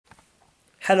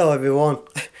Hello everyone.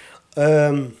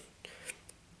 um,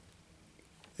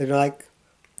 like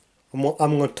I'm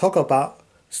gonna talk about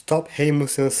stop hate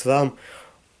Muslim Islam,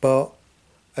 but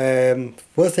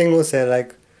first thing was say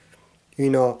you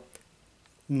know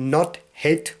not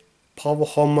hate Prophet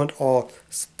Muhammad or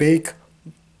speak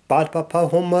bad about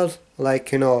Prophet Muhammad.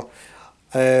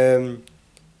 Um,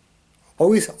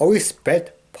 always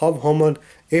respect Prophet Muhammad.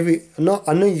 If you not,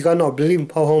 I know you gotta not believe in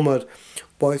Prophet Muhammad,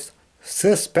 but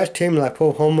still respect him like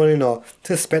Prophet Muhammad.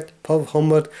 To respect Prophet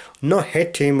Muhammad, not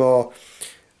hate him or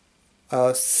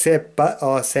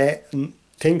say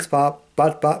things about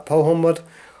Prophet Muhammad.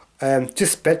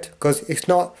 Just bet because it's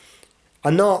not. I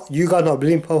know you got not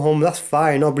believe in Prophet Muhammad. That's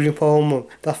fine. Not believe in Prophet Muhammad.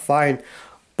 That's fine,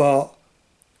 but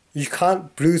you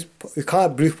can't bruise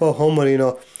Prophet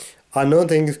Muhammad. I know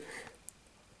things.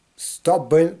 Stop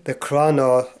burning the Quran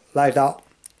or like that.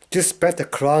 Just spread the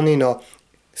Quran.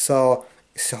 So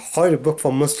it's a holy book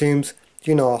for Muslims.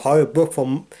 A holy book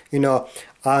for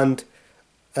and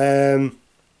um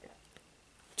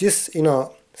just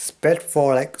spread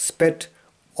for spread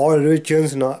all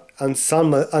religions, and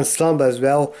Islam as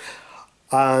well.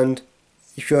 And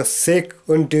if you're sick,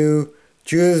 undo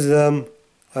Judaism,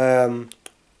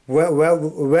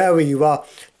 wherever you are,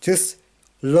 just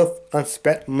love and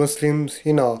respect Muslims,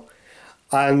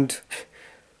 and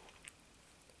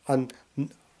and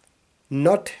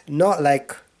not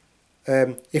like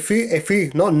if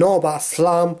we not know about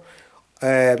Islam,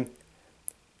 um,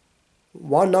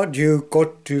 why not you go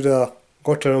to the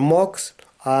mosque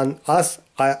and ask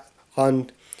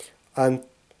and and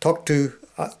talk to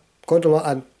go to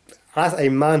and ask a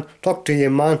man, talk to a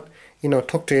man,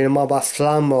 talk to a man about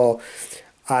Islam or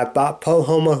about Prophet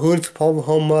Muhammad, who's Prophet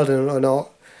Muhammad, and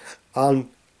and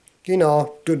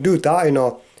to do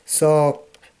that, So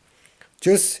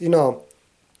just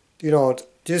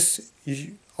just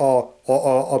or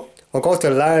go to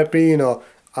the library,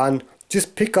 and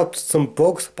just pick up some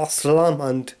books about Islam,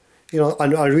 and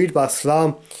and read about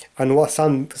Islam and what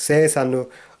Islam says, and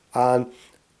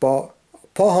but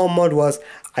Paul Muhammad was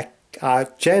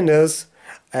generous,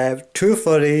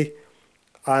 truthfully,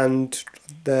 and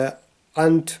the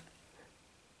and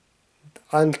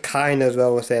kind as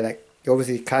well. I say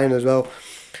obviously kind as well.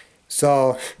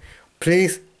 So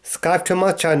please subscribe to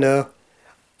my channel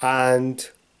and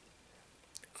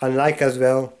like as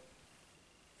well.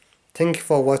 Thank you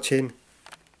for watching.